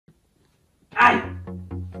Aye.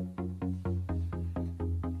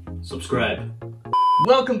 Subscribe.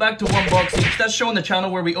 Welcome back to One Box Each. That's show on the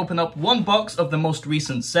channel where we open up one box of the most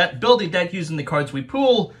recent set, build a deck using the cards we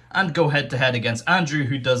pull, and go head to head against Andrew,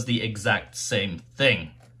 who does the exact same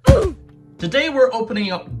thing. Today we're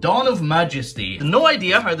opening up Dawn of Majesty. No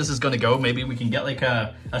idea how this is going to go. Maybe we can get like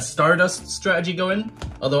a Stardust strategy going.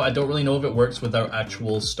 Although I don't really know if it works with our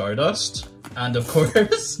actual Stardust. And of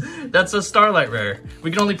course, that's a Starlight Rare. We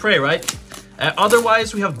can only pray, right?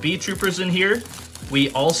 Otherwise, we have B-Troopers in here. We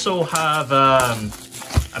also have,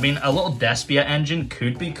 I mean, a little Despia engine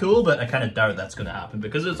could be cool, but I kind of doubt that's going to happen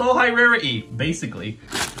because it's all high rarity, basically.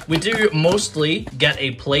 We do mostly get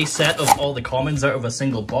a play set of all the commons out of a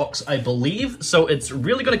single box, I believe. So it's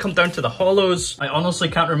really going to come down to the holos. I honestly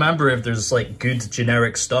can't remember if there's like good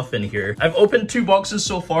generic stuff in here. I've opened 2 boxes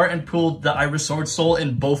so far and pulled the Iris Sword Soul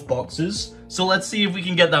in both boxes. So let's see if we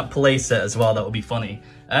can get that play set as well. That would be funny.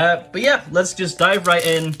 But yeah, let's just dive right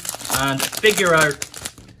in and figure out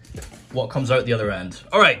what comes out the other end.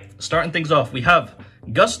 All right, starting things off, we have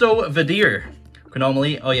Gusto Vadir.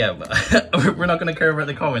 Anomaly. Oh yeah, we're not gonna care about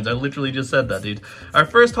the comments. I literally just said that, dude. Our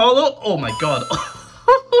first holo. Oh my god.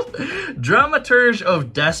 Dramaturge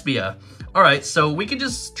of Despia. All right, so we can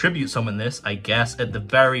just tribute summon this, I guess, at the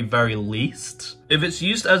very, very least. If it's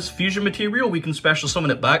used as fusion material, we can special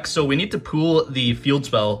summon it back. So we need to pool the field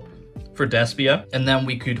spell for Despia, and then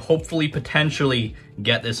we could hopefully potentially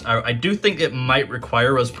get this out. I do think it might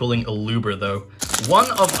require us pulling Eluber though.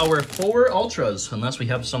 One of our 4 ultras, unless we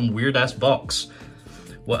have some weird ass box.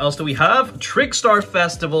 What else do we have? Trickstar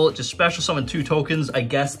Festival, just special summon 2 tokens. I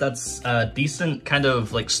guess that's decent kind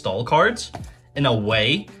of like stall cards in a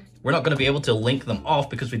way. We're not going to be able to link them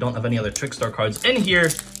off because we don't have any other Trickstar cards in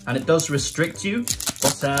here, and it does restrict you.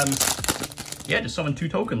 But yeah, just summon 2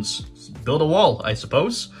 tokens. Build a wall, I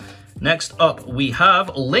suppose. Next up, we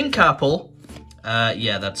have Link Apple.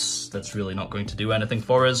 Yeah, that's really not going to do anything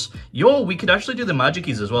for us. Yo, we could actually do the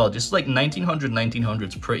Magicies as well. Just like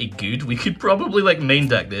 1900's pretty good. We could probably like main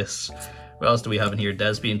deck this. What else do we have in here?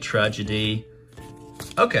 Desbian Tragedy.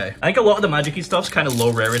 Okay, I think a lot of the Magicy stuff's kind of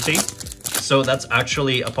low rarity, so that's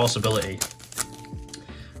actually a possibility.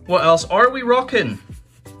 What else are we rocking?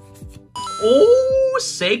 Oh,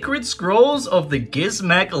 Sacred Scrolls of the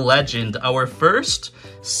Gizmek Legend. Our first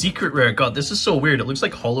secret rare. God, this is so weird. It looks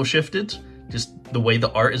like holo shifted. Just the way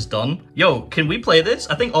the art is done. Yo, can we play this?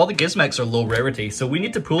 I think all the Gizmeks are low rarity, so we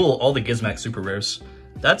need to pull all the Gizmek super rares.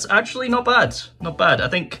 That's actually not bad. Not bad. I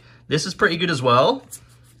think this is pretty good as well.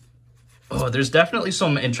 Oh, there's definitely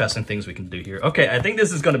some interesting things we can do here. Okay, I think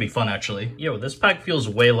this is going to be fun, actually. Yo, this pack feels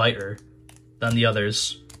way lighter than the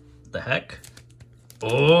others. What the heck?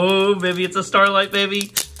 Oh, maybe it's a Starlight,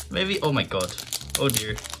 baby. Maybe. Oh my god. Oh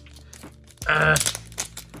dear. God,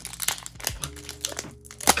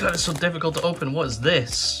 it's so difficult to open. What is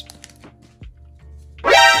this?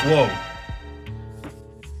 Whoa.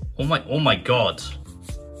 Oh my god.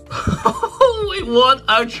 Wait, what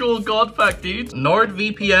actual god pack, dude?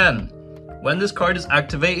 NordVPN. When this card is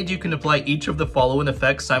activated, you can apply each of the following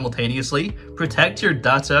effects simultaneously. Protect your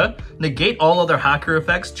data, negate all other hacker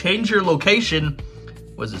effects, change your location.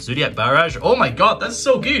 Was it Zodiac Barrage? Oh my god, that's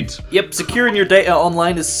so good! Yep, securing your data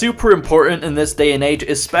online is super important in this day and age,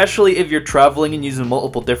 especially if you're traveling and using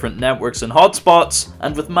multiple different networks and hotspots.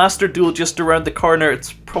 And with Master Duel just around the corner,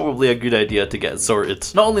 it's probably a good idea to get it sorted.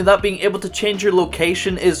 Not only that, being able to change your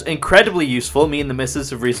location is incredibly useful. Me and the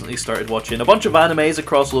missus have recently started watching a bunch of animes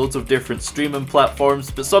across loads of different streaming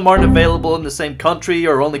platforms, but some aren't available in the same country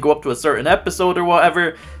or only go up to a certain episode or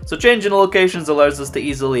whatever. So changing the locations allows us to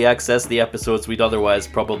easily access the episodes we'd otherwise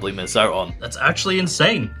probably miss out on. That's actually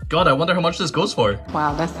insane. God, I wonder how much this goes for.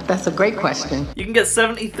 Wow, that's a great question. You can get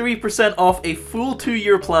 73% off a full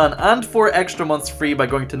 2-year plan and 4 extra months free by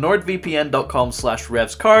going to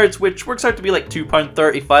nordvpn.com/RevzCards, which works out to be like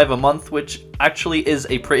 £2.35 a month, which actually is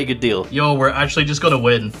a pretty good deal. Yo, we're actually just gonna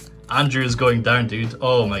win. Andrew is going down, dude.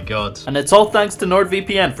 Oh my god. And it's all thanks to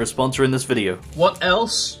NordVPN for sponsoring this video. What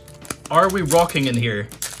else are we rocking in here?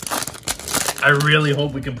 I really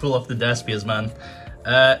hope we can pull off the Despias, man.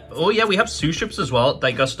 Oh yeah, we have Suships as well.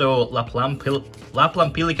 Daigusto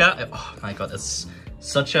Laplampilica. Oh my god, that's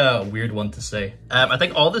such a weird one to say. I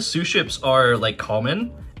think all the Suships are like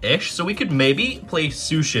common-ish, so we could maybe play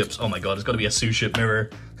Suships. Oh my god, it's gotta be a Suship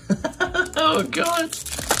mirror. Oh god.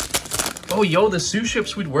 Oh yo, the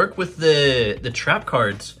Suships would work with the trap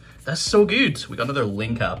cards. That's so good. We got another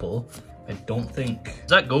Link Apple. I don't think... Does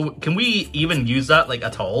that go... Can we even use that like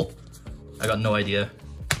at all? I got no idea.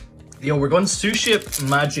 Yo, we're going Suship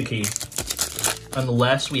Magicy.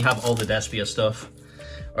 Unless we have all the Despia stuff.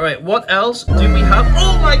 Alright, what else do we have?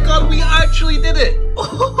 Oh my god, we actually did it!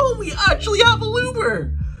 Oh, we actually actually have a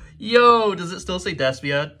Looper! Yo, does it still say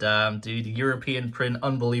Despia? Damn, dude, European print,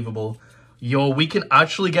 unbelievable. Yo, we can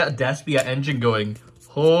actually get a Despia engine going.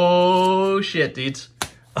 Oh, shit, dude.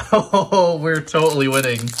 Oh, we're totally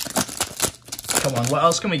winning. Come on, what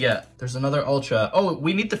else can we get? There's another Ultra. Oh,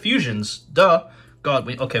 we need the fusions. Duh. God,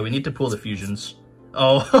 we need to pull the fusions.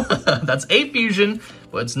 Oh, that's a fusion,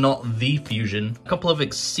 but it's not the fusion. A couple of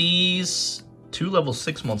Xyz, 2 level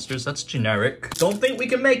 6 monsters, that's generic. Don't think we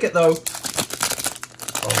can make it, though.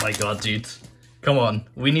 Oh my god, dude. Come on,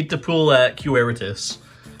 we need to pull Cueritus.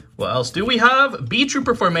 What else do we have?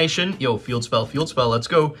 B-Trooper formation. Yo, field spell, let's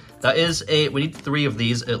go. That is we need 3 of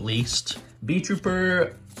these at least.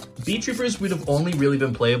 B-Troopers would have only really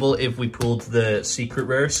been playable if we pulled the secret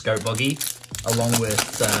rare, Scout Buggy, along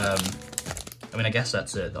with, I mean, I guess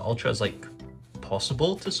that's it. The Ultra is, like,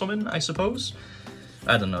 possible to summon, I suppose.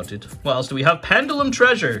 I don't know, dude. What else do we have? Pendulum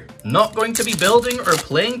Treasure. Not going to be building or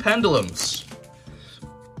playing pendulums.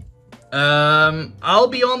 I'll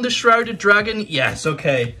be on the Shrouded Dragon. Yes,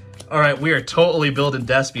 okay. Alright, we are totally building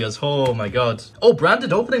Despias. Oh my god. Oh,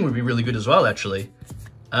 Branded Opening would be really good as well, actually.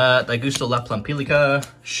 Daigusto Laplampilica.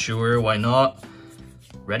 Sure, why not?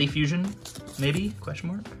 Ready Fusion? Maybe? Question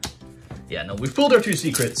mark? Yeah, no, we pulled our 2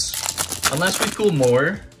 secrets. Unless we pull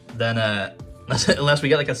more, then, unless we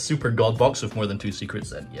get like a super god box with more than 2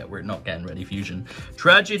 secrets, then yeah, we're not getting Ready Fusion.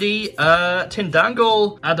 Tragedy,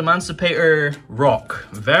 Tindangle, Adamancipator, Rock.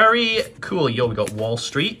 Very cool. Yo, we got Wall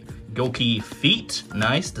Street, Goki Feet,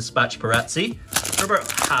 nice. Dispatch Parazzi. We're about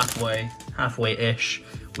halfway-ish.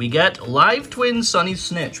 We get Live Twin Sunny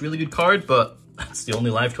Snitch. Really good card, but that's the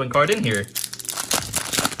only Live Twin card in here.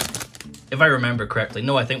 If I remember correctly.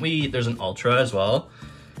 No, I think there's an Ultra as well.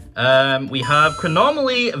 We have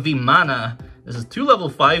Chronomaly Vimana. This is 2 level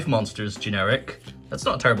 5 monsters, generic. That's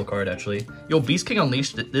not a terrible card, actually. Yo, Beast King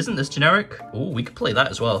Unleashed, isn't this generic? Oh, we could play that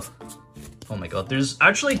as well. Oh my god, there's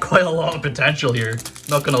actually quite a lot of potential here.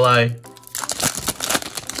 Not gonna lie.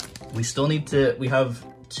 We still need to, we have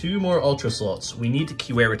 2 more Ultra slots. We need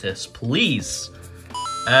Cueritus, please.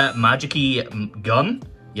 Magic-y Gun.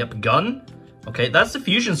 Yep, Gun. Okay, that's the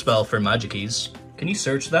fusion spell for Magic-ys. Can you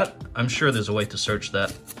search that? I'm sure there's a way to search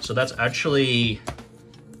that. So that's actually...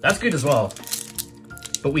 that's good as well.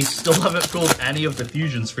 But we still haven't pulled any of the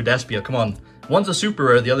fusions for Despia. Come on. One's a super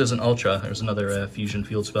rare, the other's an ultra. There's another fusion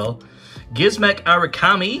field spell. Gizmek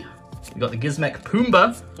Arakami. We got the Gizmek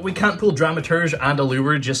Pumbaa. We can't pull Dramaturge and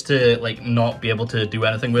Allure just to, like, not be able to do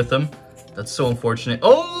anything with them. That's so unfortunate.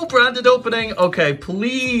 Oh, Branded Opening. Okay,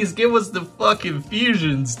 please give us the fucking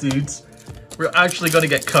fusions, dudes. We're actually gonna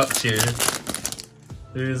get cucked here.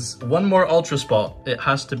 There's one more Ultra spot. It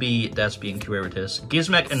has to be Despia and Cueritus.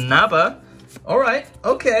 Gizmek and Naba. Alright,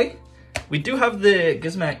 okay. We do have the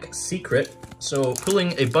Gizmek secret, so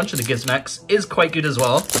pulling a bunch of the Gizmeks is quite good as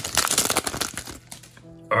well.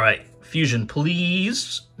 Alright, fusion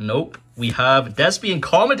please. Nope. We have Despia and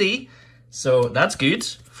Comedy, so that's good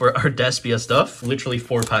for our Despia stuff. Literally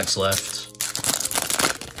 4 packs left.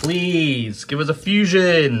 Please, give us a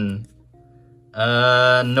fusion.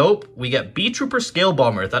 Nope. We get B-Trooper Scale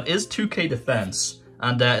Bomber. That is 2k defense.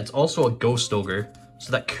 And it's also a Ghost Ogre.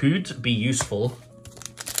 So that could be useful.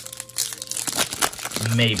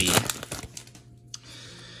 Maybe.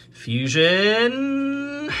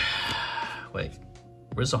 Fusion. Wait.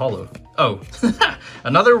 Where's the holo? Oh.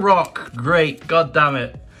 Another rock. Great. God damn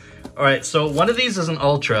it. Alright, so one of these is an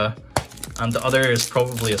ultra. And the other is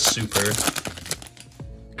probably a super.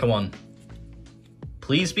 Come on.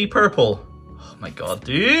 Please be purple. My god,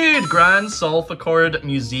 dude! Grand Sulfachord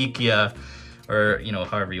Musicia. Or, you know,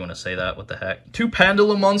 however you want to say that. What the heck? 2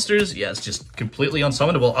 Pendulum monsters? Yeah, it's just completely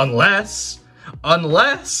unsummonable. Unless...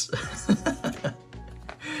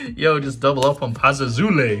 Yo, just double up on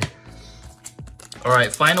Pazazule.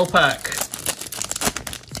 Alright, final pack.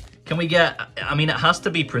 Can we get... I mean, it has to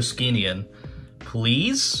be Priskinian.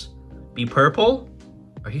 Please? Be purple?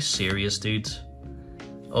 Are you serious, dude?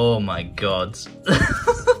 Oh my god.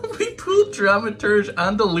 We pulled Dramaturge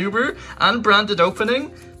and the Luber and Branded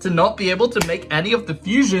Opening to not be able to make any of the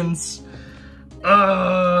fusions.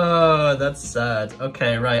 Oh, that's sad.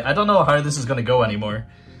 Okay, right. I don't know how this is gonna go anymore.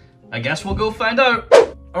 I guess we'll go find out.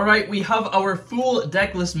 Alright, we have our full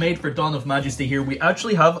deck list made for Dawn of Majesty here. We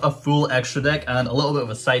actually have a full extra deck and a little bit of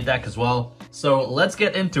a side deck as well. So let's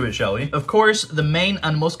get into it, shall we? Of course, the main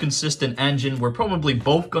and most consistent engine we're probably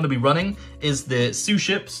both going to be running is the Sue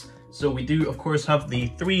ships. So we do, of course, have the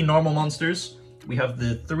 3 normal monsters. We have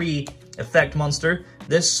the 3 effect monster.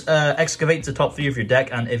 This excavates the top 3 of your deck,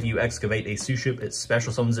 and if you excavate a Suship, it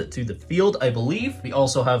special summons it to the field, I believe. We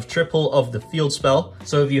also have triple of the field spell.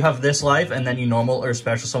 So if you have this live and then you normal or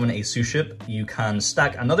special summon a Suship, you can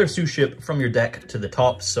stack another Suship from your deck to the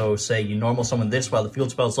top. So say you normal summon this while the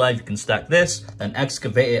field spell is live, you can stack this, then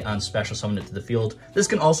excavate it and special summon it to the field. This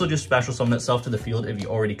can also just special summon itself to the field if you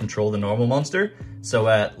already control the normal monster. So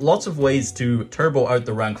lots of ways to turbo out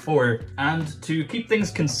the rank 4, and to keep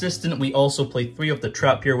things consistent, we also play 3 of the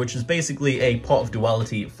trap here, which is basically a pot of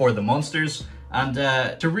duality for the monsters. And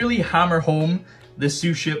to really hammer home the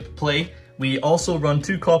Suship play, we also run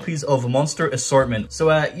 2 copies of Monster Assortment. So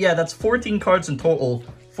yeah, that's 14 cards in total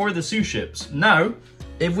for the Suships. Now,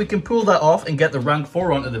 if we can pull that off and get the rank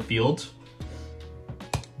 4 onto the field,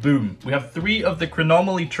 boom, we have 3 of the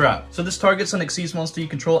Chronomaly Trap. So this targets an Xyz monster you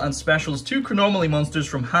control and specials 2 Chronomaly monsters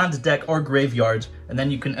from hand, deck, or graveyard, and then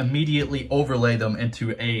you can immediately overlay them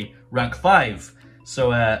into a rank 5.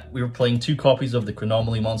 So we were playing 2 copies of the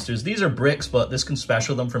Chronomaly monsters. These are bricks, but this can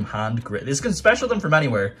special them from hand. This can special them from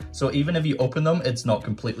anywhere. So even if you open them, it's not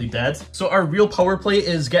completely dead. So our real power play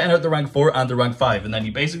is getting out the rank 4 and the rank 5, and then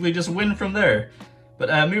you basically just win from there.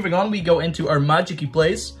 But moving on, we go into our Magic-y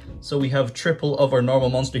plays. So we have triple of our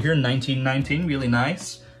normal monster here, 1919, really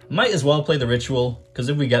nice. Might as well play the ritual, because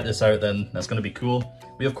if we get this out, then that's going to be cool.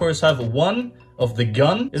 We of course have 1 of the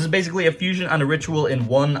gun. This is basically a fusion and a ritual in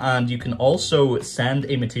one, and you can also send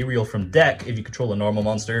a material from deck if you control a normal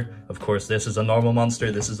monster. Of course, this is a normal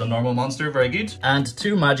monster, this is a normal monster, very good. And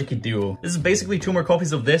 2 Magic-y Duel. This is basically 2 more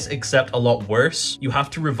copies of this, except a lot worse. You have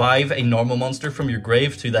to revive a normal monster from your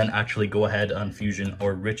grave to then actually go ahead and fusion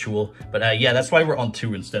or ritual. But yeah, that's why we're on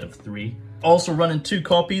 2 instead of 3. Also running 2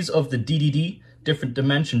 copies of the DDD, Different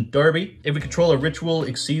Dimension Derby. If we control a ritual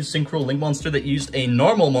Xyz Synchro Link monster that used a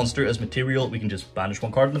normal monster as material, we can just banish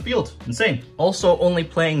 1 card in the field. Insane. Also only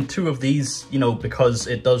playing 2 of these, you know, because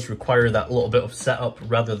it does require that little bit of setup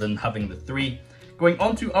rather than having the 3. Going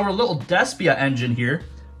on to our little Despia engine here,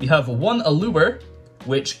 we have 1 Allure,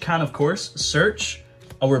 which can of course search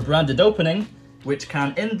our branded opening, which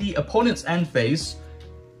can in the opponent's end phase.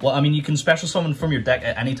 Well, I mean, you can special summon from your deck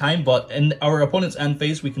at any time, but in our opponent's end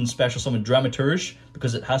phase, we can special summon Dramaturge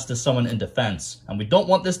because it has to summon in defense. And we don't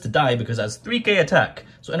want this to die because it has 3k attack.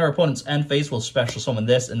 So in our opponent's end phase, we'll special summon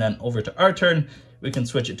this, and then over to our turn, we can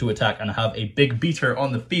switch it to attack and have a big beater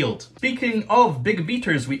on the field. Speaking of big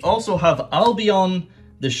beaters, we also have Albion,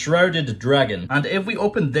 the Shrouded Dragon. And if we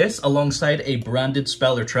open this alongside a branded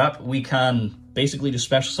spell or trap, we can basically just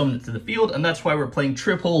special summon it to the field, and that's why we're playing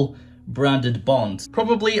triple branded bond.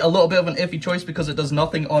 Probably a little bit of an iffy choice because it does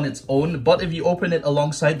nothing on its own, but if you open it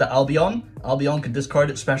alongside the Albion can discard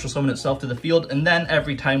it, special summon itself to the field, and then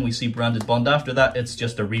every time we see branded bond after that, it's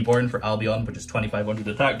just a reborn for Albion, which is 2500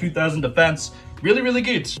 attack, 2000 defense. Really, really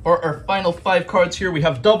good. For our final 5 cards here, we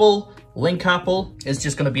have double Link Apple. It's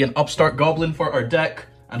just going to be an upstart goblin for our deck.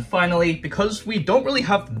 And finally, because we don't really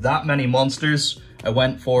have that many monsters, I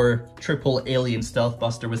went for triple Alien Stealth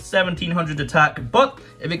Buster with 1700 attack, but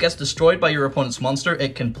if it gets destroyed by your opponent's monster,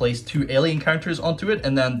 it can place 2 alien counters onto it,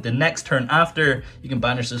 and then the next turn after, you can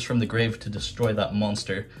banish this from the grave to destroy that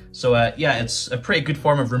monster. So yeah, it's a pretty good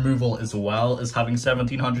form of removal as well as having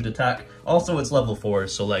 1700 attack. Also, it's level 4,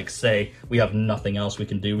 so like say we have nothing else we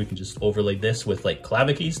can do, we can just overlay this with like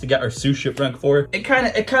Clavikeys to get our Suship rank 4. It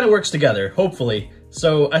kind of works together, hopefully.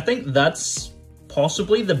 So I think that's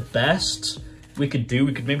possibly the best we could do.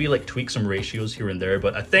 We could maybe like tweak some ratios here and there,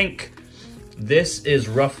 but I think this is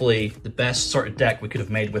roughly the best sort of deck we could have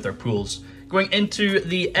made with our pools. Going into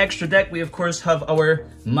the extra deck, we of course have our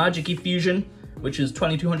Magic-y Fusion, which is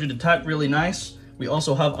 2200 attack, really nice. We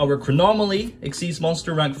also have our Chronomaly Xyz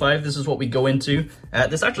monster rank 5. This is what we go into.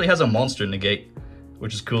 This actually has a monster negate,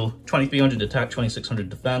 which is cool. 2300 attack, 2600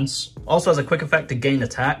 defense. Also has a quick effect to gain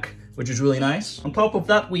attack, which is really nice. On top of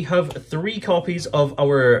that, we have 3 copies of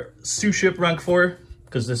our Suship rank 4,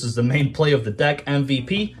 because this is the main play of the deck,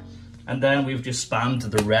 MVP. And then we've just spammed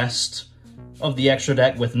the rest of the extra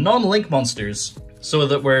deck with non-link monsters, so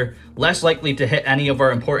that we're less likely to hit any of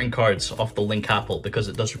our important cards off the Link Apple, because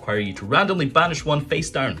it does require you to randomly banish 1 face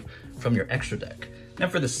down from your extra deck. Then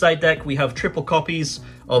for the side deck, we have triple copies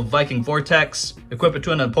of Viking Vortex. Equip it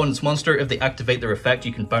to an opponent's monster. If they activate their effect,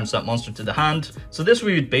 you can bounce that monster to the hand. So this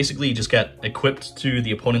we would basically just get equipped to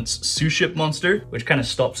the opponent's Suship monster, which kind of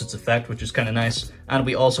stops its effect, which is kind of nice. And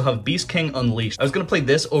we also have Beast King Unleashed. I was going to play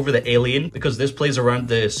this over the Alien because this plays around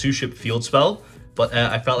the Suship field spell, but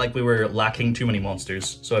I felt like we were lacking too many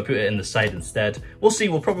monsters, so I put it in the side instead. We'll see,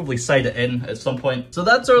 we'll probably side it in at some point. So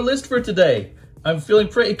that's our list for today. I'm feeling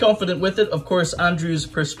pretty confident with it. Of course, Andrew's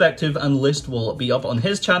perspective and list will be up on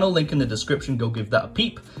his channel, link in the description, go give that a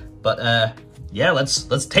peep. But yeah,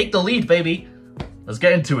 let's take the lead, baby. Let's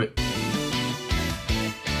get into it.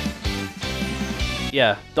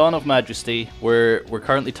 Yeah, Dawn of Majesty. We're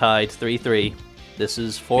currently tied 3-3. This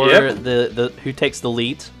is for the who takes the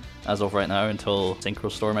lead as of right now until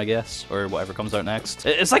Synchro Storm, I guess, or whatever comes out next.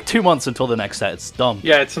 It's like 2 months until the next set. It's dumb.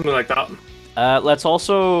 Yeah, it's something like that. Let's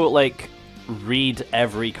also like read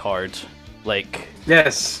every card. Like,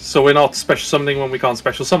 yes, so we're not special summoning when we can't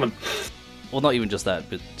special summon. well, not even just that,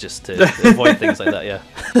 but just to avoid things like that. Yeah.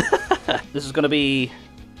 This is gonna be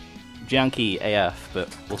janky AF,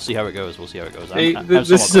 but we'll see how it goes. We'll see how it goes.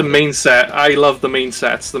 This is a main set. I love the main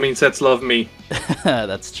sets. The main sets love me.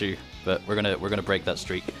 That's true, but we're gonna break that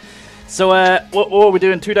streak. So, what are we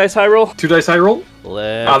doing? 2 dice high roll. 2 dice high roll.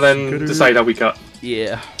 Let's and then decide how we cut.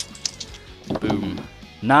 Yeah. Boom.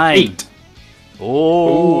 9. 8.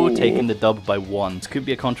 Oh, Ooh. taking the dub by 1. This could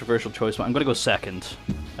be a controversial choice, but I'm gonna go second.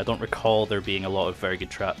 I don't recall there being a lot of very good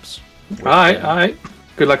traps. Alright.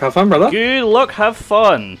 Good luck, have fun, brother. Good luck, have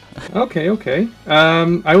fun. Okay.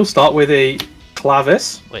 I will start with a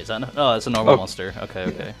Clavis. Wait, is that oh, it's a normal monster.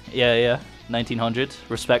 Okay. Yeah. 1900,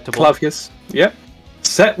 respectable. Clavius. Yep.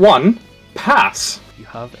 Set 1, pass. You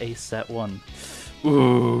have a set 1.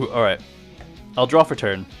 Ooh, alright. I'll draw for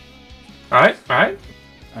turn. Alright.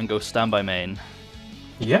 And go standby main.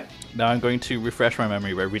 Yep. Now I'm going to refresh my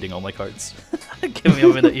memory by reading all my cards. Give me a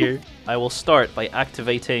minute here. I will start by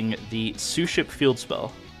activating the Suship field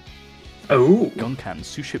spell. Oh. Gunkan,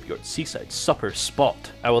 Suship Yort, Seaside, Supper,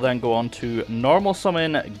 Spot. I will then go on to normal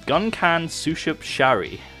summon Gunkan, Suship,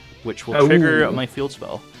 Shari, which will trigger my field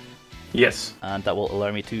spell. Yes. And that will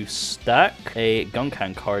allow me to stack a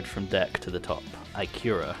Gunkan card from deck to the top.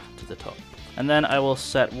 Ikura to the top. And then I will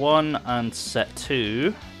set 1 and set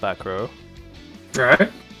 2, back row.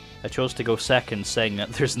 Right. I chose to go second, saying that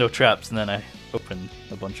there's no traps, and then I open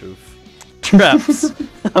a bunch of traps,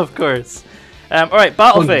 of course. Alright,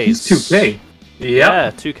 battle phase. He's 2K.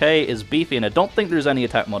 Yeah, 2K is beefy, and I don't think there's any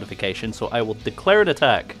attack modification, so I will declare an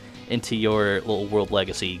attack into your little World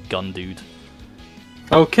Legacy gun dude.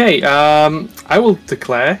 Okay, I will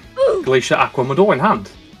declare Glacier Aquamador in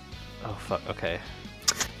hand. Oh, fuck, okay.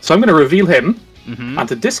 So I'm going to reveal him, and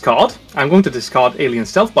to discard, I'm going to discard Alien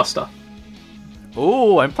Stealth Buster.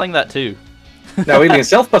 Oh, I'm playing that too. Now, Alien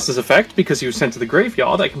Stealth Buster's effect, because he was sent to the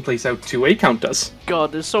graveyard, I can place out 2 A counters.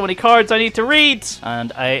 God, there's so many cards I need to read!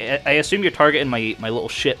 And I assume you're targeting my little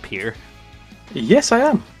ship here. Yes, I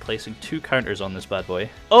am. Placing 2 counters on this bad boy.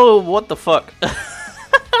 Oh, what the fuck?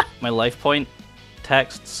 My life point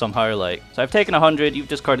text somehow like... So I've taken 100, you've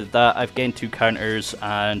discarded that, I've gained 2 counters,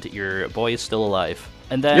 and your boy is still alive.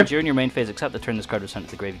 And then during your main phase, except the turn this card was sent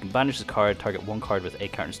to the grave, you can banish the card, target 1 card with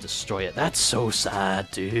 8 counters, destroy it. That's so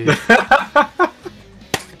sad, dude.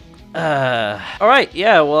 Alright,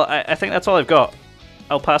 yeah, well, I think that's all I've got.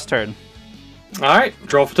 I'll pass turn. Alright,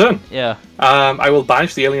 draw for turn. Yeah. I will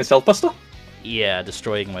banish the Alien Stealth Buster. Yeah,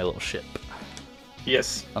 destroying my little ship.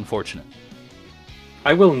 Yes. Unfortunate.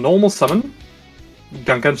 I will normal summon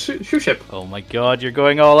Gunkan Shoeship. Oh my god, you're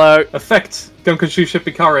going all out. Effect, Gunkan Shoeship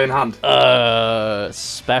Ikara in hand.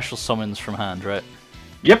 Special summons from hand, right?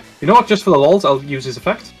 Yep. You know what, just for the lols, I'll use his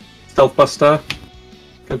effect. Stealth Buster,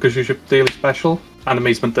 Gunkan Shoeship Daily Special, and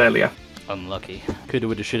Amazement earlier. Unlucky. Coulda,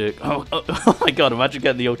 woulda, shoulda. Oh my god, imagine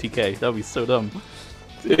getting the OTK. That'd be so dumb.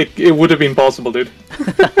 It would have been possible, dude.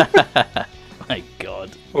 My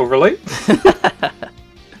god. Overlay?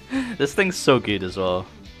 This thing's so good as well.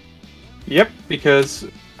 Yep, because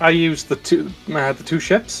I use the two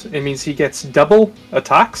ships. It means he gets double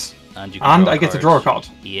attacks, and I get to draw a card.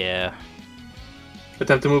 Yeah.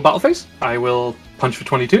 Attempt to move battle phase. I will punch for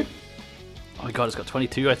 22. Oh my god, it's got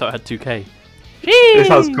 22. I thought it had 2k. Jeez! It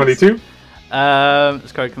has 22.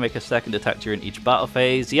 This card can make a second attack during each battle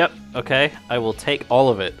phase. Yep. Okay, I will take all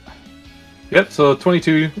of it. Yep. So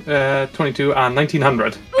 22, 22, and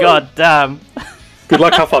 1900. God damn. Good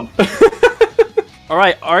luck. Have fun.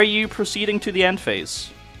 Alright, are you proceeding to the end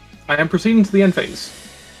phase? I am proceeding to the end phase.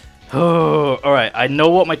 Oh, alright. I know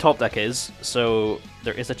what my top deck is, so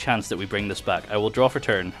there is a chance that we bring this back. I will draw for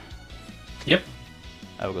turn. Yep.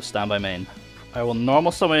 I will go standby main. I will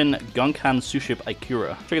normal summon Gunkan Suship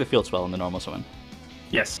Ikura. Trigger the field spell in the normal summon.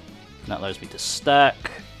 Yes. And that allows me to stack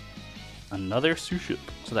another Suship.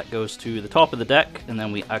 So that goes to the top of the deck, and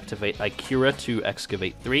then we activate Ikura to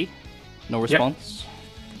excavate 3. No response.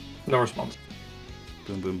 Yep. No response.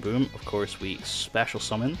 Boom, boom, boom. Of course, we special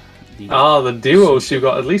summon the... the duos. You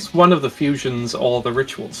got at least one of the fusions or the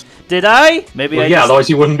rituals. Did I? Maybe well, yeah, otherwise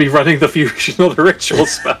you wouldn't be running the fusion or the ritual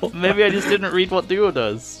spell. Maybe I just didn't read what duo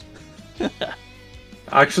does.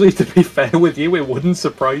 Actually, to be fair with you, it wouldn't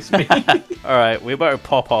surprise me. Alright, we better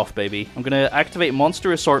pop off, baby. I'm going to activate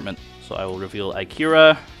Monster Assortment. So I will reveal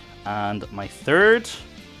Ikira and my third,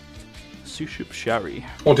 Suship Shari.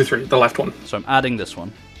 1, 2, 3, the left one. So I'm adding this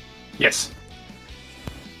one. Yes.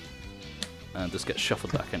 And this gets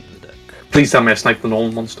shuffled back into the deck. Please tell me I sniped the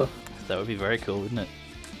normal monster. That would be very cool, wouldn't it?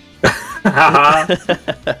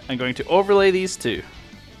 Haha. I'm going to overlay these two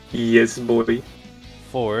Yes, boy.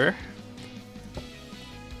 for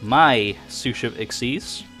my Suship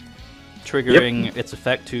Xyz, triggering its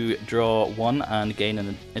effect to draw 1 and gain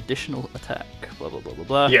an additional attack. Blah, blah, blah, blah,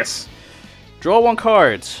 blah. Yes. Draw 1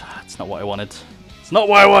 card. It's not what I wanted. It's not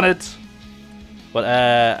what I wanted! But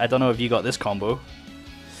I don't know if you got this combo.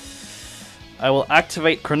 I will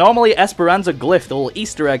activate Chronomaly Esperanza Glyph, the little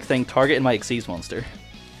Easter egg thing targeting my Xyz monster. Do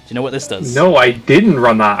you know what this does? No, I didn't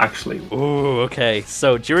run that, actually. Ooh, okay.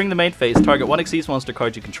 So, during the main phase, target 1 Xyz monster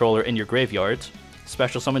card you control in your graveyard.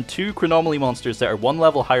 Special summon 2 Chronomaly monsters that are 1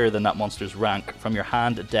 level higher than that monster's rank from your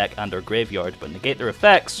hand, deck, and or graveyard, but negate their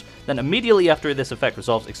effects. Then immediately after this effect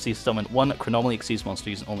resolves, Xyz summon 1 Chronomaly Xyz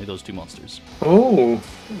monster using only those 2 monsters. Oh.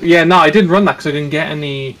 Yeah, no, I didn't run that because I didn't get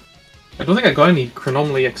any... I don't think I got any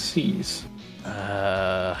Chronomaly XCs.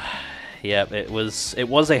 Yeah, it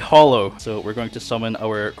was a hollow. So we're going to summon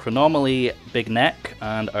our Chronomaly Big Neck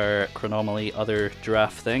and our Chronomaly other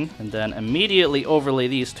giraffe thing, and then immediately overlay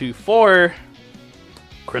these two for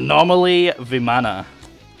Chronomaly Vimana.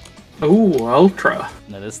 Ooh, Ultra.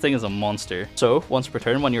 Now this thing is a monster. So once per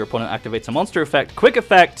turn, when your opponent activates a monster effect, quick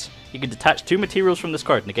effect, you can detach 2 materials from this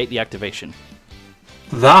card, negate the activation.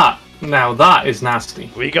 Now that is nasty.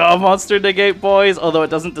 We got a monster negate, boys, although it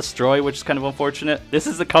doesn't destroy, which is kind of unfortunate. This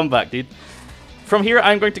is a comeback, dude. From here,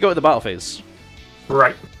 I'm going to go to the battle phase.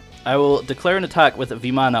 Right. I will declare an attack with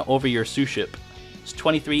Vimana over your Suship. It's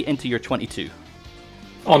 23 into your 22.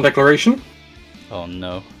 On declaration, Oh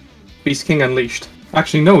no. Beast King Unleashed.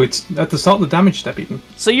 Actually, no, it's at the start of the damage step even.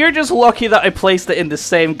 So you're just lucky that I placed it in the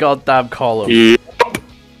same goddamn column. Yep.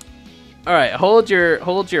 Alright, hold your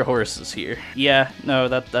horses here. Yeah, no,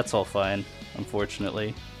 that's all fine,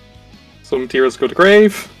 unfortunately. Some materials go to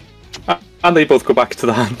grave, and they both go back to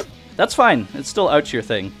the hand. That's fine, it's still out your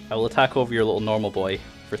thing. I will attack over your little normal boy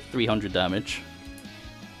for 300 damage.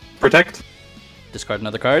 Protect. Discard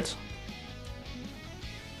another card.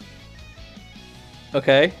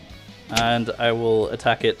 Okay. And I will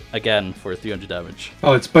attack it again for 300 damage.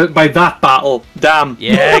 Oh, it's by that battle. Damn.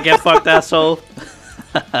 Yeah, get fucked, asshole.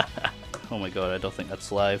 Oh my god, I don't think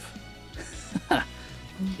that's live.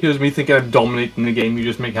 Here's me thinking I'm dominating the game, you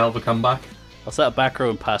just make hell of a comeback. I'll set a back row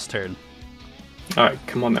and pass turn. Alright,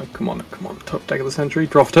 come on now, come on now, come on. Top deck of the century,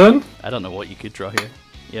 draw for turn. I don't know what you could draw here.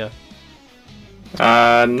 Yeah.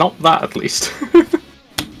 Not that at least.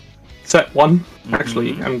 Set 1.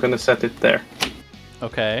 Actually, I'm gonna set it there.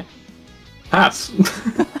 Okay. Pass.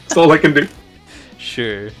 That's all I can do.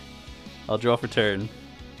 Sure. I'll draw for turn.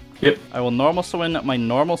 Yep. I will normal summon my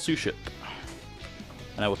normal Suship.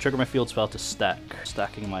 And I will trigger my field spell to stack.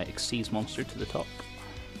 Stacking my Xyz monster to the top.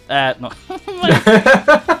 No.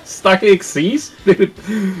 Stacking Xyz? Dude,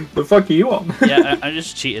 the fuck are you on? Yeah, I'm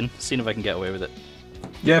just cheating. Seeing if I can get away with it.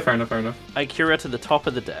 Yeah, fair enough, fair enough. Ikira to the top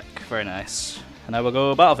of the deck. Very nice. And I will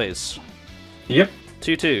go battle phase. Yep.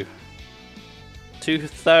 2-2.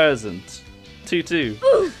 2000.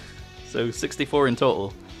 2-2. So 64 in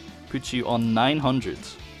total. Puts you on 900.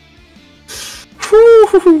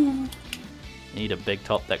 You need a big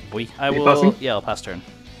top deck, boy. I will. Passing? Yeah, I'll pass turn.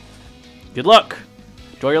 Good luck.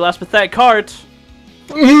 Draw your last pathetic card.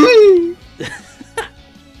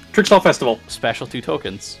 Trickstar Festival. Special 2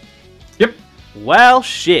 tokens. Yep. Well,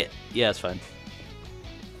 shit. Yeah, it's fine.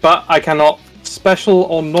 But I cannot special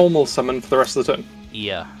or normal summon for the rest of the turn.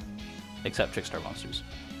 Yeah. Except Trickstar monsters.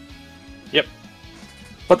 Yep.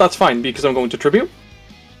 But that's fine because I'm going to tribute.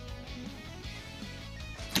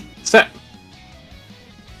 Set.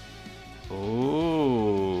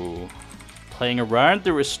 Ooh. Playing around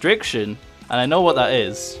the restriction. And I know what that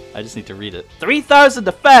is. I just need to read it. 3000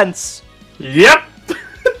 defense! Yep!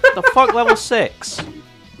 The fuck, level 6?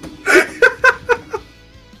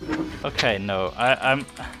 Okay, no. I'm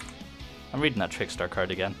reading that Trickstar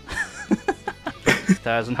card again.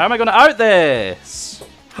 1000. How am I going to out this?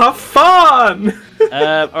 Have fun!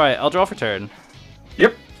 Alright, I'll draw for turn.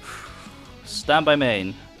 Yep. Stand by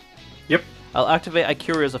main. Yep. I'll activate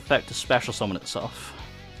Ikira's effect to special summon itself.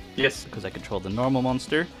 Yes. Because I control the normal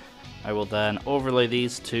monster. I will then overlay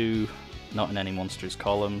these two, not in any monsters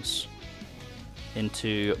columns,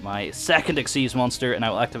 into my second Xyz monster, and I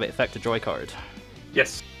will activate effect to draw a card.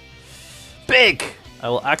 Yes. Big! I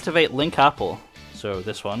will activate Link Apple. So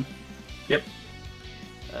this one. Yep.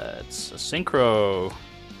 It's a synchro.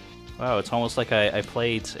 Wow, it's almost like I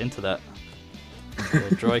played into that.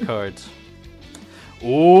 Draw a card.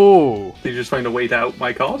 Ooh! Did you just find a way to out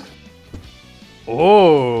my card?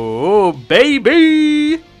 Oh,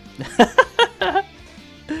 baby!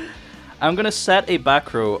 I'm gonna set a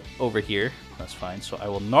back row over here. That's fine. So I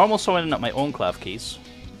will normal summon at my own clav keys.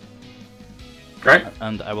 Right.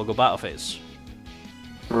 And I will go battle phase.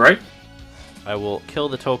 Right. I will kill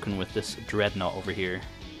the token with this dreadnought over here.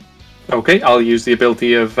 Okay, I'll use the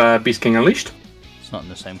ability of Beast King Unleashed. It's not in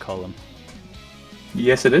the same column.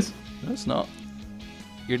 Yes, it is. No, it's not.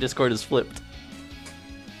 Your Discord is flipped.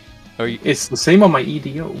 Are you... It's the same on my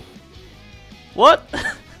EDO. What?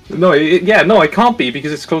 No, yeah, no, it can't be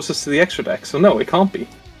because it's closest to the extra deck. So no, it can't be.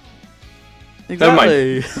 Exactly. Never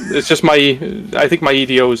mind. It's just my. I think my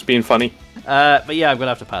EDO is being funny. But yeah, I'm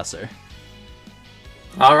gonna have to pass there.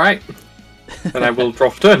 All right. Then I will draw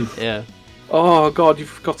for turn. Yeah. Oh god,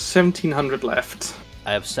 you've got 1700 left.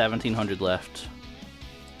 I have 1700 left.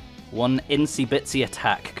 One insy bitsy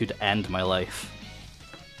attack could end my life.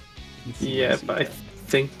 Yeah, but I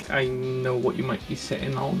think I know what you might be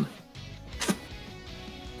sitting on.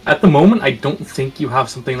 At the moment, I don't think you have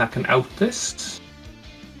something that can out this.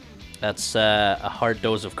 That's a hard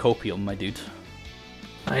dose of copium, my dude.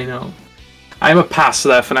 I know. I'm a pass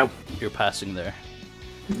there for now. You're passing there.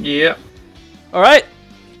 Yeah. Alright.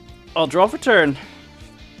 I'll draw for turn.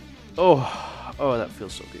 Oh, that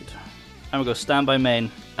feels so good. I'm gonna go standby main.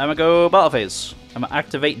 I'm gonna go battle phase. I'm gonna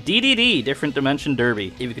activate DDD, Different Dimension Derby.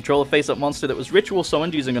 If you control a face-up monster that was ritual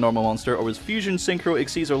summoned using a normal monster, or was fusion, synchro,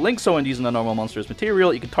 exceeds, or link summoned using a normal monster's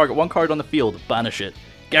material, you can target one card on the field. Banish it.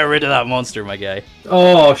 Get rid of that monster, my guy.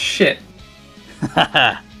 Oh, shit.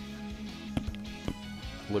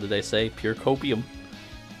 What did they say? Pure copium.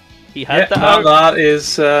 He had the out. out. That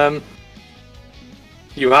is,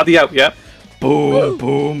 you had the out, yep. Boom,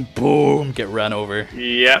 boom, boom. Get ran over.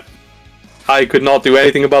 Yep. I could not do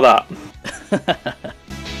anything about that.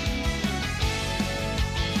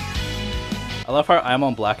 I love how I'm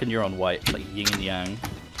on black and you're on white. It's like yin and yang.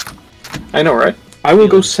 I know, right? I will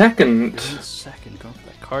go second. Second, go for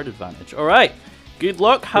that card advantage. Alright. Good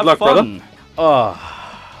luck, have Good luck, fun.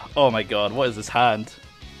 Oh my god, what is this hand?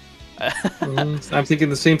 I'm thinking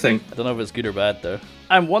the same thing. I don't know if it's good or bad though.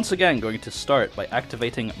 I'm once again going to start by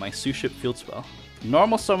activating my Suship field spell.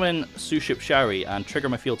 Normal summon Suship Shari and trigger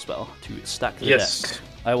my field spell to stack the deck.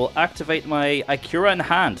 I will activate my Ikura in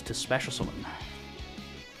hand to special summon.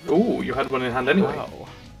 Ooh, you had one in hand anyway. Wow.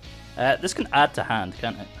 This can add to hand,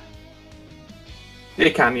 can't it?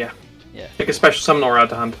 It can, yeah. Yeah. Take a special summon or add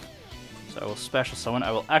to hand. So I will special summon.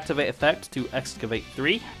 I will activate effect to excavate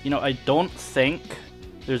 3. You know, I don't think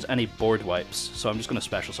there's any board wipes, so I'm just going to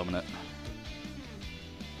special summon it.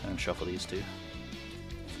 And shuffle these two.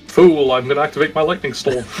 Fool, I'm going to activate my lightning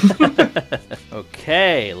storm.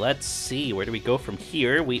 Okay, let's see. Where do we go from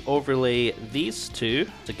here? We overlay these two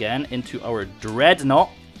again into our dreadnought,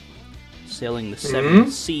 sailing the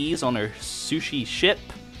 7 seas on our sushi ship.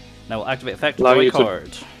 Now we'll activate effect to draw a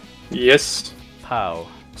card. Yes. Pow.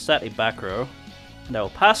 Set a back row. Now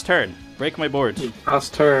pass turn. Break my board. You'll pass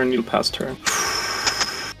turn.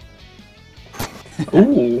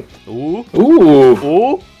 Ooh. Ooh. Ooh.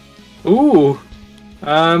 Ooh. Ooh.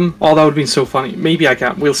 Oh, that would have been so funny. Maybe I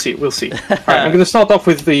can't. We'll see. Alright, I'm going to start off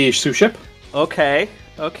with the Sue ship. Okay.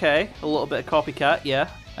 A little bit of copycat. Yeah,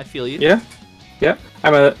 I feel you. Yeah.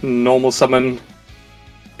 I'm a normal summon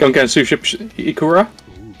Gungan Sue ship Ikura.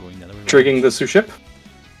 Ooh, going the other way. Triggering the Sue ship.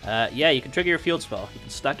 Yeah, you can trigger your field spell. You can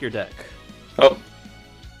stack your deck. Oh.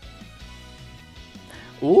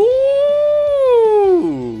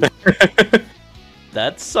 Ooh!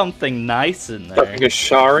 That's something nice in there. Like a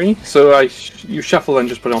Shari. So you shuffle and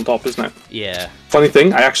just put it on top, isn't it? Yeah. Funny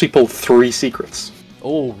thing, I actually pulled 3 secrets.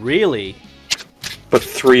 Oh, really? But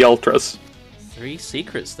 3 ultras. 3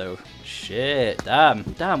 secrets, though. Shit.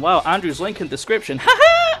 Damn, wow. Andrew's link in description.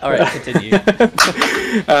 Haha! Alright, continue.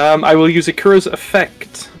 I will use Ikura's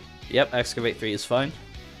effect. Yep, excavate 3 is fine.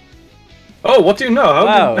 Oh, what do you know?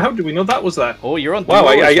 How Wow. do we know that was there? Oh, you're on Wow,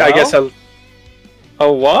 Duel as I guess well? I'll...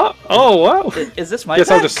 Oh, what? Oh, wow. Is this my Guess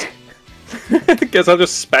deck? I'll just... Guess I'll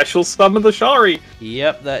just special summon the Shari.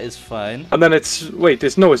 Yep, that is fine. And then it's... Wait,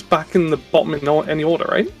 it's back in the bottom in any order,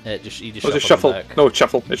 right? You just Or is it shuffle shuffle? the deck. No, it's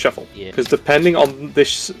shuffle. It's shuffle. Yeah. Because depending on the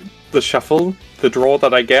shuffle, the draw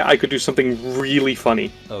that I get, I could do something really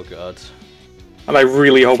funny. Oh, God. And I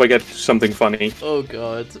really hope I get something funny. Oh,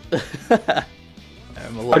 God.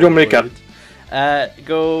 I'm a How do you want me to cut? worried.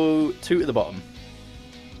 Go 2 at the bottom.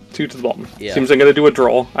 2 to the bottom. Yeah. Seems I'm going to do a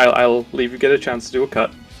draw. I'll leave you get a chance to do a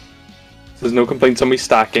cut. There's no complaints on me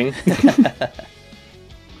stacking.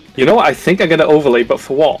 You know what? I think I get an overlay, but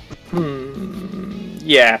for what?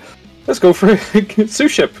 Yeah. Let's go for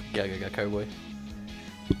Suship. Yeah, cowboy.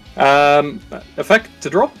 Effect to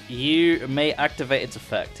draw? You may activate its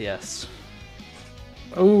effect, yes.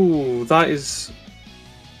 Oh, that is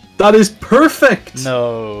perfect!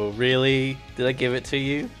 No, really? Did I give it to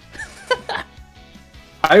you?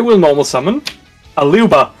 I will normal summon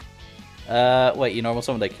Aluba. Wait, you normal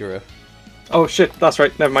summoned Akira. Oh shit, that's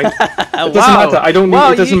right, never mind. It doesn't Wow. matter, I don't need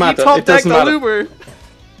it doesn't matter. You It doesn't matter. Aluber.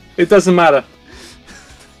 It doesn't matter.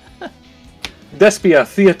 Despia,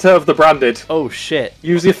 Theatre of the Branded. Oh shit.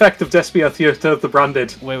 Use the effect of Despia, Theatre of the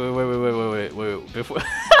Branded. Wait. Before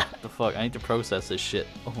the fuck, I need to process this shit.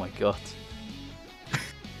 Oh my god.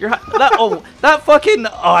 That fucking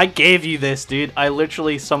I gave you this, dude. I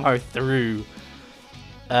literally somehow threw.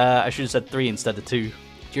 I should have said 3 instead of 2.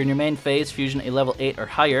 During your main phase, fusion a level 8 or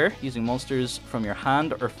higher, using monsters from your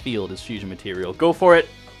hand or field as fusion material. Go for it.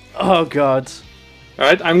 Oh god.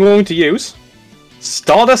 Alright, I'm going to use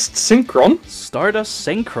Stardust Synchron, Stardust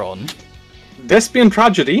Synchron, Despian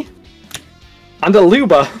Tragedy, and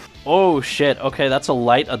Aluba. Oh shit, okay, that's a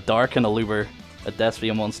light, a dark, and a Luber. A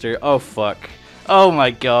Despia monster. Oh fuck. Oh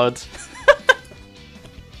my god.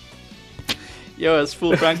 Yo, it's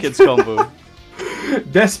full Franken's combo.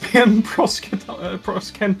 Despian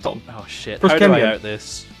Proskenton. Oh shit, how do I out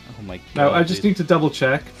this? Oh my god. Now, I just need to double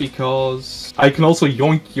check because I can also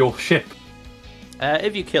yoink your ship.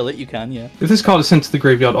 If you kill it, you can, yeah. If this card is sent to the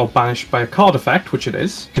graveyard or banished by a card effect, which it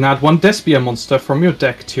is, you can add 1 Despia monster from your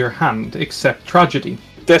deck to your hand, except Tragedy.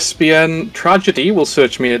 Despian Tragedy will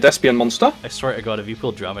search me a Despian monster. I swear to god, if you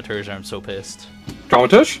pull Dramaturge, I'm so pissed.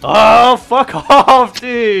 Dramaturge? Oh, fuck off,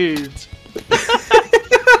 dude!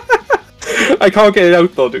 I can't get it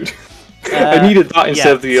out though, dude. I needed that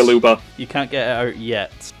instead of the Aluba. You can't get it out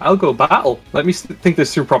yet. I'll go battle. Let me think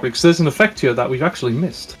this through properly, because there's an effect here that we've actually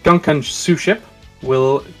missed. Gunkan Suship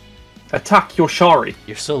will attack your Shari.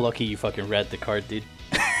 You're so lucky you fucking read the card, dude.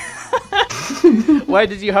 Why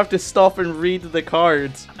did you have to stop and read the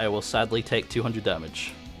cards? I will sadly take 200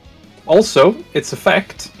 damage. Also, its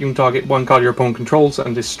effect, you can target 1 card your opponent controls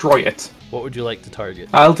and destroy it. What would you like to target?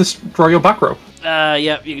 I'll destroy your back row.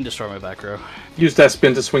 Yeah, you can destroy my back row. Use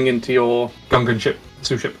Despian to swing into your Gungan ship,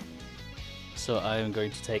 Suship. So I am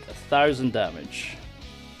going to take 1,000 damage.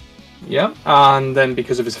 Yeah, and then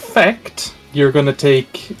because of his effect, you're going to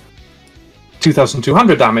take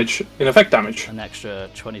 2,200 damage in effect damage. An extra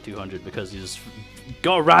 2,200 because he's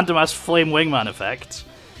got a random ass Flame Wingman effect.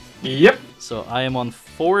 Yep. So I am on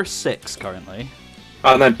 4-6 currently.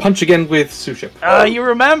 And then punch again with Suship. You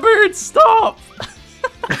remembered? Stop!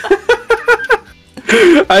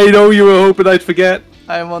 I know you were hoping I'd forget.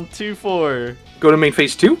 I'm on 2-4. Go to main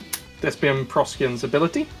phase 2. Despian Proskian's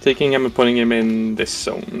ability. Taking him and putting him in this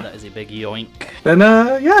zone. That is a big yoink. Then,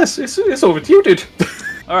 yes, it's over to you, dude.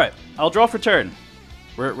 Alright, I'll draw for turn.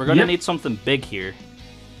 We're gonna need something big here.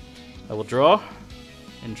 I will draw.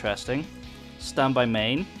 Interesting. Stand by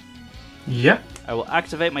main. Yep. I will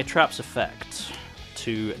activate my Trap's effect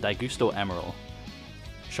to Daigusto Emerald.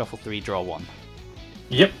 Shuffle 3, draw 1.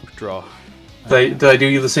 Yep. Draw. Did I do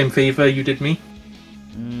you the same favor you did me?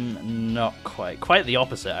 Not quite. Quite the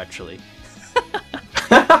opposite, actually.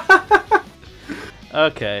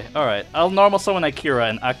 Okay, alright. I'll normal summon Akira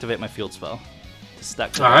and activate my field spell. To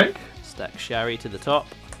stack the Alright. Stack Shari to the top.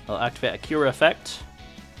 I'll activate Akira effect.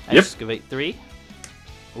 Yep. Excavate 3.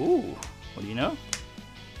 Ooh, what do you know?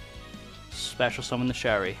 Special summon the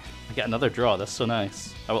Shari. I get another draw, that's so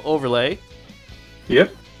nice. I will overlay.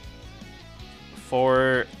 Yep.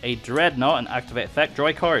 For a Dreadnought and activate effect, draw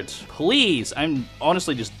a card. Please! I'm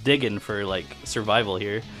honestly just digging for, like, survival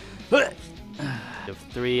here. You have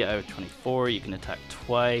 3 out of 24, you can attack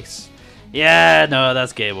twice. Yeah, no,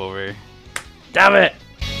 that's game over. Damn it!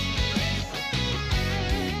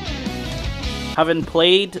 Having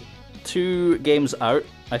played 2 games out,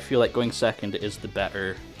 I feel like going second is the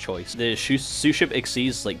better choice. The Suship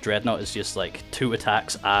exceeds, like, Dreadnought is just, like, 2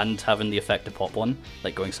 attacks and having the effect to pop 1.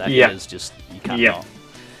 Like, going second is just, you can't not.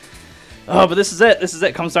 Oh, but this is it. This is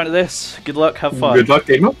it. Comes down to this. Good luck. Have fun. Good luck,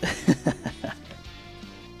 game up.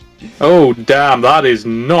 Oh, damn. That is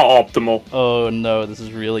not optimal. Oh, no. This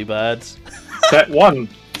is really bad. Set 1.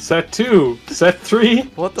 Set 2. Set 3.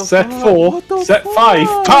 What the Set fuck? 4. What the Set fuck?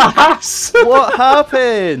 5. Pass! What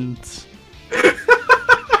happened?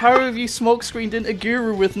 How have you smoke screened into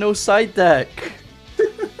Guru with no side deck?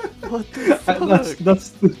 What the fuck?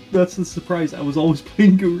 That's the surprise. I was always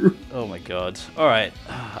playing Guru. Oh my god. Alright.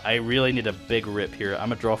 I really need a big rip here.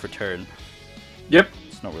 I'm a draw for turn. Yep.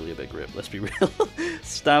 It's not really a big rip, let's be real.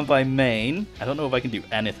 Stand by main. I don't know if I can do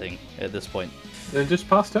anything at this point. Then just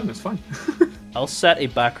pass turn, it's fine. I'll set a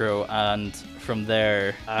back row, and from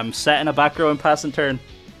there, I'm setting a back row and passing turn.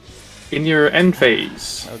 In your end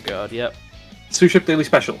phase. Oh god, yep. Suship Daily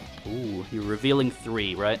Special. Ooh, you're revealing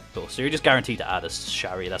 3, right? Cool. So you're just guaranteed to add a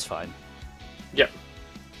Shari, that's fine. Yep.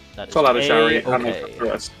 That is so I'll add a Shari and I'll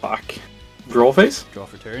throw us back. Draw phase? Draw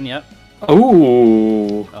for turn, yep.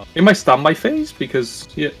 Ooh. Oh. It might stand my phase because,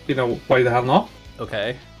 you know, why the hell not?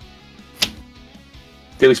 Okay.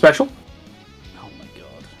 Daily Special? Oh my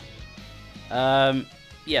god.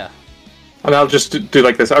 Yeah. And I'll just do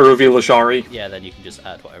like this. I reveal the Shari. Yeah, then you can just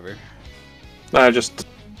add whatever.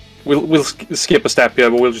 We'll skip a step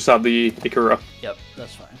here, but we'll just add the Ikura. Yep,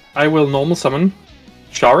 that's fine. I will normal summon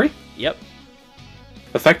Shari. Yep.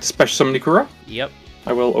 Effect special summon Ikura. Yep.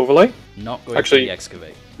 I will overlay. Not going for the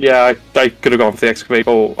Excavate. Yeah, I could have gone for the Excavate.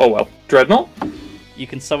 Oh well. Dreadnought. You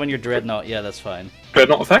can summon your Dreadnought. Yeah, that's fine.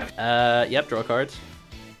 Dreadnought effect. Yep. Draw cards.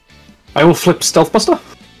 I will flip Stealth Buster.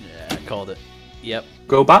 Yeah, I called it. Yep.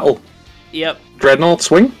 Go battle. Yep. Dreadnought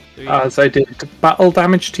swing. As I did battle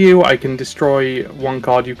damage to you, I can destroy one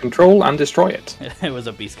card you control and destroy it. It was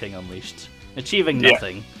a Beast King Unleashed. Achieving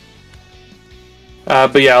nothing.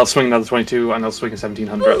 But yeah, I'll swing another 22 and I'll swing a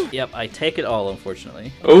 1700. Yep, I take it all,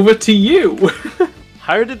 unfortunately. Over to you!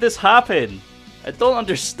 How did this happen? I don't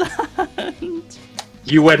understand.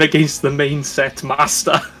 You went against the main set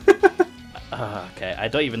master. Okay, I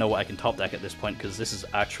don't even know what I can top deck at this point because this is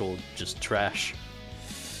actual just trash.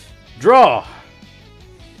 Draw!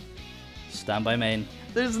 Stand by main.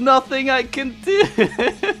 There's nothing I can do!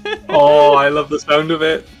 Oh, I love the sound of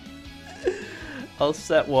it. I'll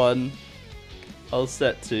set 1. I'll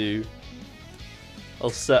set 2. I'll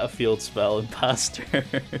set a field spell and pass turn.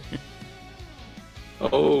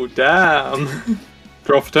 Oh, damn.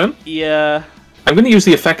 Draw for turn? Yeah. I'm going to use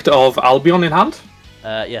the effect of Albion in hand.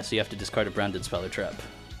 Yeah, so you have to discard a branded spell or trap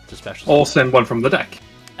to special. Or send one from the deck.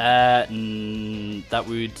 That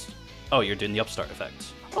would... Oh, you're doing the upstart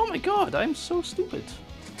effect. Oh my god, I'm so stupid.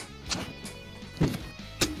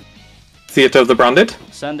 Theatre of the Branded.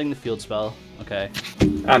 Sending the field spell. Okay.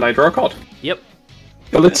 And I draw a card. Yep.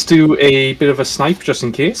 But let's do a bit of a snipe just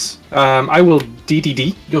in case. I will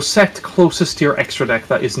DDD. Your set closest to your extra deck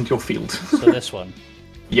that isn't your field. So this one.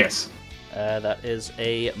 Yes. That is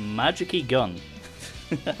a magic-y gun.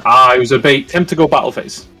 It was a bait. Attempt to go battle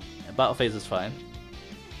phase. Battle phase is fine.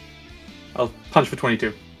 I'll punch for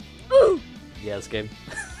 22. Yeah, this game.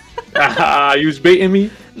 You was baiting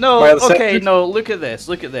me? No, okay, no, look at this,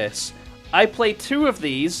 look at this. I play 2 of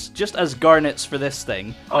these just as garnets for this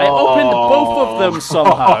thing. I opened both of them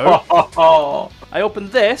somehow. I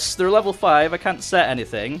opened this, they're level 5, I can't set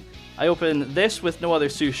anything. I opened this with no other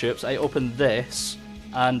Suships, I opened this,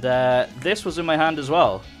 and this was in my hand as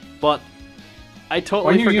well. But I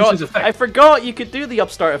totally forgot. I forgot you could do the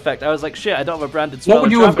upstart effect. I was like, shit, I don't have a branded spell. What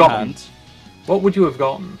would you have gotten? Hand. What would you have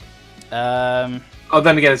gotten? Oh,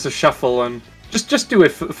 then again, it's a shuffle, and just do it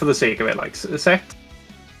for the sake of it, like set.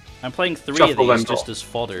 I'm playing 3 Shuffle of these just as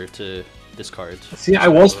fodder to discard. See, I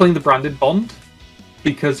was playing the branded bond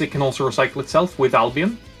because it can also recycle itself with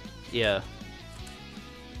Albion. Yeah.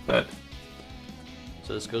 But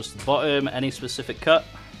so this goes to the bottom. Any specific cut?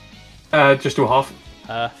 Just do a half.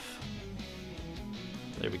 Half.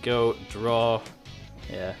 There we go. Draw.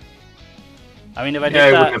 Yeah. I mean, if I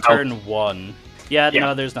did that turn 1... Yeah,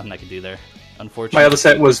 no, there's nothing I can do there, unfortunately. My other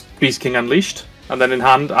set was Beast King Unleashed, and then in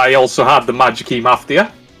hand, I also had the Magic-y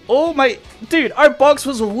Maftia. Oh my... Dude, our box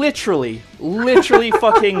was literally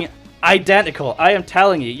fucking identical. I am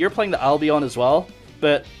telling you. You're playing the Albion as well,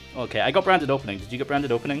 but... Okay, I got branded opening. Did you get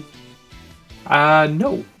branded opening?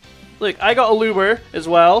 No. Look, I got a Luber as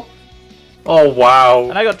well. Oh, wow.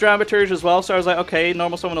 And I got Dramaturge as well, so I was like, okay,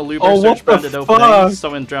 normal summon a Luber, search branded opening,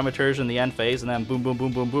 summon Dramaturge in the end phase, and then boom, boom,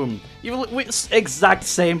 boom, boom, boom. Exact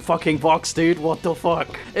same fucking box, dude. What the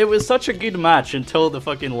fuck? It was such a good match until the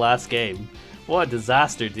fucking last game. What a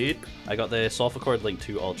disaster, dude. I got the Sulfur Link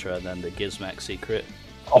 2 Ultra and then the Gizmax Secret.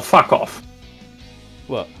 Oh, fuck off.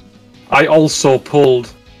 What? I also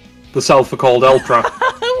pulled the Sulfur Ultra.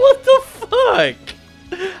 What the fuck?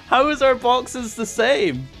 How is our boxes the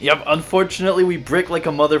same? Yep, unfortunately we brick like a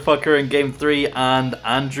motherfucker in game 3 and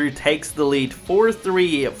Andrew takes the lead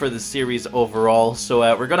 4-3 for the series overall. So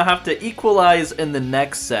we're gonna have to equalize in the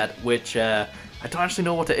next set, which I don't actually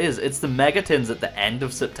know what it is. It's the Megatins at the end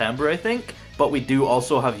of September, I think. But we do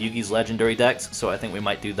also have Yugi's legendary decks, so I think we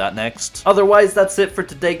might do that next. Otherwise, that's it for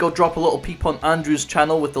today. Go drop a little peep on Andrew's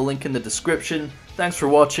channel with the link in the description. Thanks for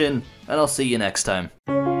watching, and I'll see you next time.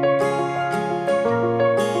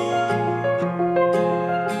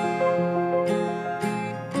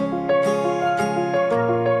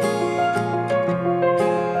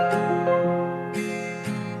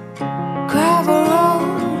 Gravel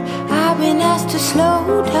has to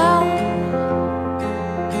slow down.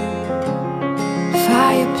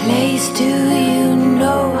 Fireplace to